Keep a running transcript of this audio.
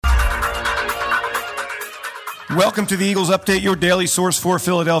Welcome to the Eagles Update, your daily source for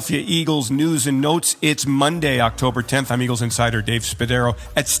Philadelphia Eagles news and notes. It's Monday, October 10th. I'm Eagles insider Dave Spadaro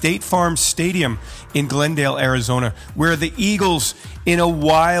at State Farm Stadium in Glendale, Arizona, where the Eagles, in a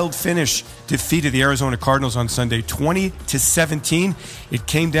wild finish, defeated the Arizona Cardinals on Sunday 20-17. It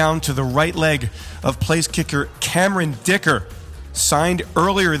came down to the right leg of place kicker Cameron Dicker, signed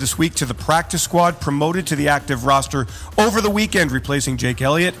earlier this week to the practice squad, promoted to the active roster over the weekend, replacing Jake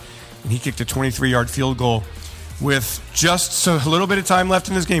Elliott, and he kicked a 23-yard field goal with just a little bit of time left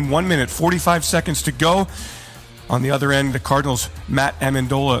in this game. 1 minute, 45 seconds to go. On the other end, the Cardinals' Matt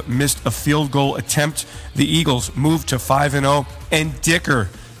Amendola missed a field goal attempt. The Eagles moved to 5-0. And Dicker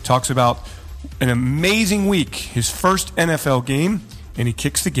talks about an amazing week, his first NFL game, and he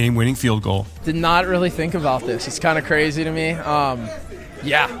kicks the game-winning field goal. Did not really think about this. It's kind of crazy to me.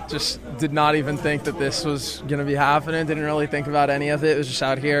 Just did not even think that this was going to be happening. Didn't really think about any of it. It was just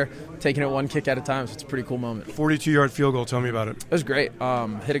out here taking it one kick at a time, so it's a pretty cool moment. 42-yard field goal. Tell me about it. It was great.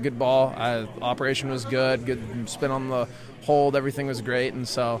 Hit a good ball. Operation was good spin on the hold. Everything was great, and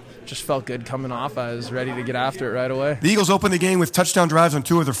so just felt good coming off. I was ready to get after it right away. The Eagles opened the game with touchdown drives on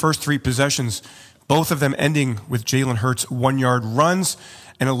two of their first three possessions, both of them ending with Jalen Hurts' 1-yard runs.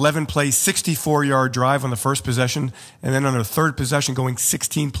 An 11-play, 64-yard drive on the first possession, and then on their third possession going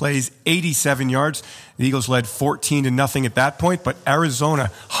 16 plays, 87 yards. The Eagles led 14-0 at that point, but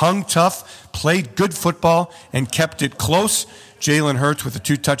Arizona hung tough, played good football, and kept it close. Jalen Hurts with the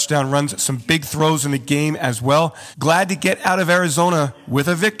 2 touchdown runs, some big throws in the game as well. Glad to get out of Arizona with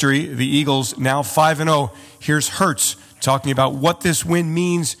a victory. The Eagles now 5-0. Here's Hurts talking about what this win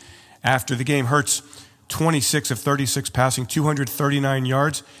means after the game. Hurts, 26 of 36 passing, 239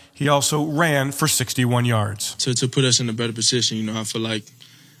 yards. He also ran for 61 yards. To put us in a better position, I feel like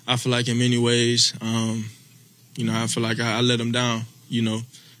in many ways, I feel like I let them down,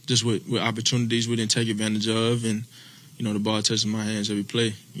 just with opportunities we didn't take advantage of, and, the ball touches my hands every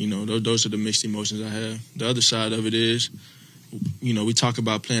play. Those are the mixed emotions I have. The other side of it is, we talk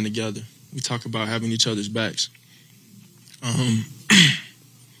about playing together. We talk about having each other's backs.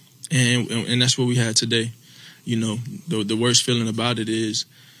 And that's what we had today. The worst feeling about it is,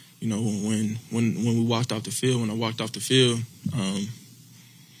 when we walked off the field, when I walked off the field,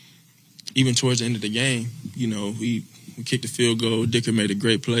 even towards the end of the game, we kicked the field goal. Dicker made a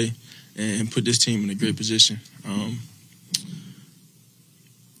great play and put this team in a great position.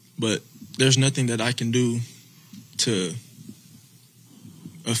 But there's nothing that I can do to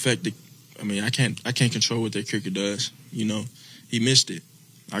affect I can't control what their kicker does. He missed it.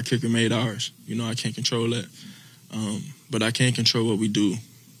 Our kicker made ours. I can't control that. But I can control what we do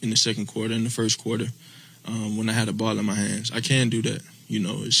in the second quarter, in the first quarter, when I had a ball in my hands. I can do that.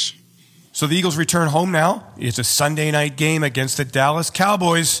 So the Eagles return home now. It's a Sunday night game against the Dallas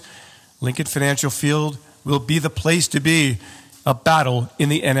Cowboys. Lincoln Financial Field will be the place to be. A battle in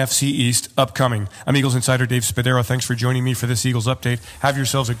the NFC East upcoming. I'm Eagles insider Dave Spadaro. Thanks for joining me for this Eagles update. Have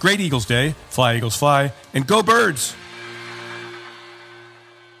yourselves a great Eagles day. Fly, Eagles, fly. And go Birds!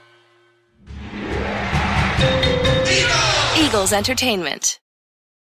 Eagles Entertainment.